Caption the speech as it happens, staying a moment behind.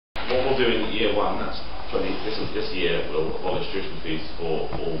what we'll do in year one, that's this year, we'll abolish tuition fees for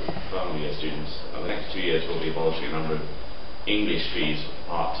all final year students. The next 2 years we'll be abolishing a number of English fees for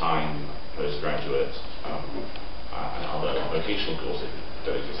part-time postgraduate and other vocational courses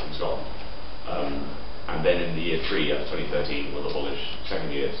that exist in Scotland. And then in the year 3, after 2013, we'll abolish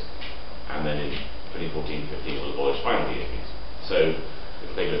second years, and then in 2014-15 we'll abolish final year fees. So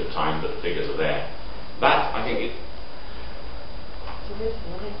it'll take a bit of time, but the figures are there. That, I think, So where's the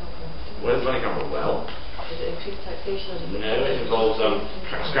money come from? where does money come from? Well, Is it increased taxation? Or no, it involves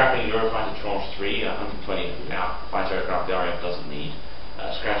scrapping Eurofighter Tranche 3, 120 now fighter aircraft the RAF doesn't need.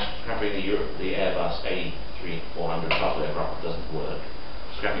 Scrapping the Airbus A3400 shuttle aircraft that doesn't work.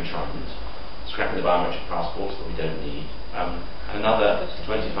 Scrapping Trident. Scrapping the biometric passports that we don't need. And another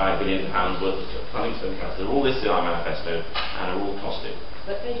 £25 billion worth of funding to they're all listed in our manifesto and are all costed.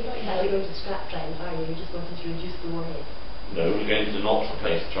 But you're not exactly going to scrap planes, are you? You're just wanting to reduce the warhead. No, we're going to not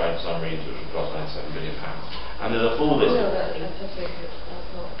replace the Trident submarines, which will cost £97 billion. And there's a full list. No, that's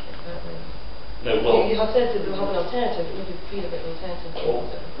not exactly. No, well, you have said that we'll have an alternative, but maybe feel a bit of an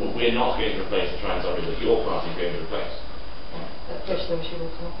alternative. we're not going to replace the Trident submarines that your party is going to replace. That question I'm sure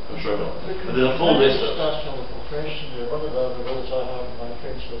will come up. I'm sure it will. But there's a full list. Just ask a little question. One of the roles I have in my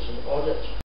friends was an audit